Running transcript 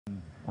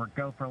We're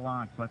go for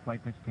launch. Let's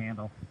light this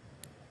candle.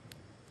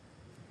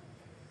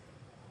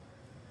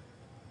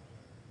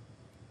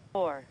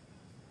 4,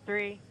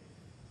 3,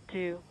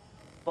 2,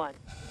 1,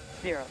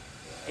 0.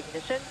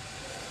 Ignition.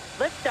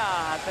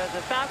 Liftoff of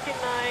the Falcon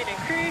 9 and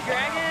Crew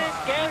Dragon.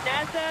 Go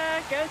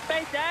NASA. Go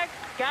SpaceX.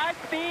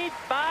 Godspeed,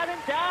 Bob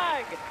and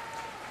Doug.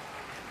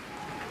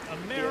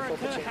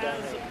 America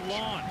has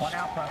launched. One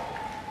Alpha.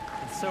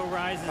 And so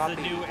rises a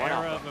new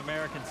era of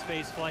American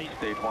spaceflight,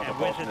 and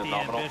with it the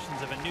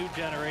ambitions of a new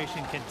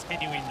generation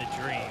continuing the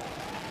dream.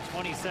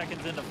 20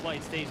 seconds into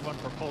flight, stage 1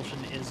 propulsion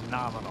is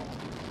nominal.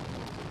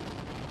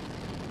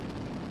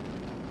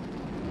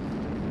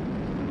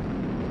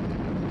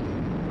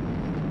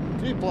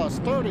 T plus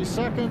 30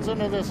 seconds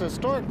into this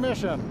historic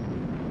mission.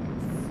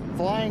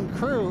 Flying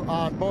crew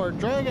on board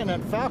Dragon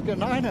and Falcon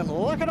 9, and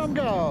look at them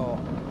go.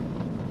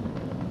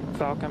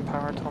 Falcon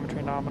power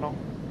telemetry nominal.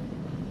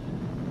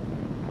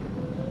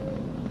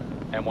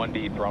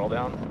 M1D throttle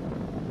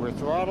down. We're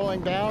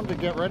throttling down to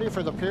get ready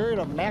for the period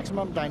of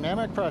maximum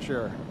dynamic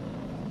pressure.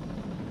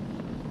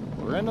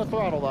 We're in the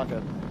throttle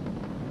bucket.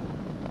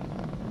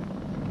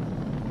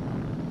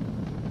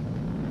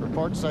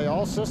 Reports say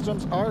all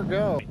systems are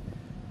go.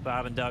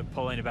 Bob and Doug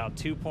pulling about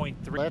 2.3.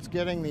 That's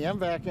getting the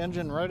MVAC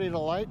engine ready to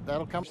light.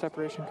 That'll come.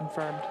 Separation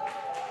confirmed.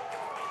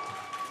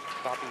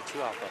 Copy 2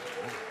 Alpha.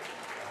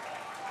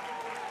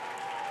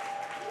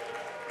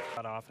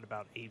 Got off at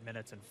about 8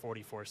 minutes and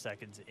 44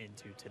 seconds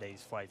into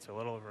today's flight. So a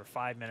little over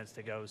 5 minutes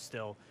to go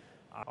still,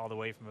 all the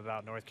way from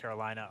about North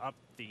Carolina up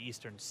the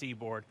eastern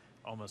seaboard,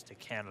 almost to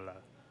Canada.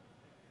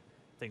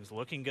 Things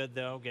looking good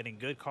though, getting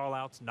good call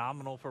outs,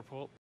 nominal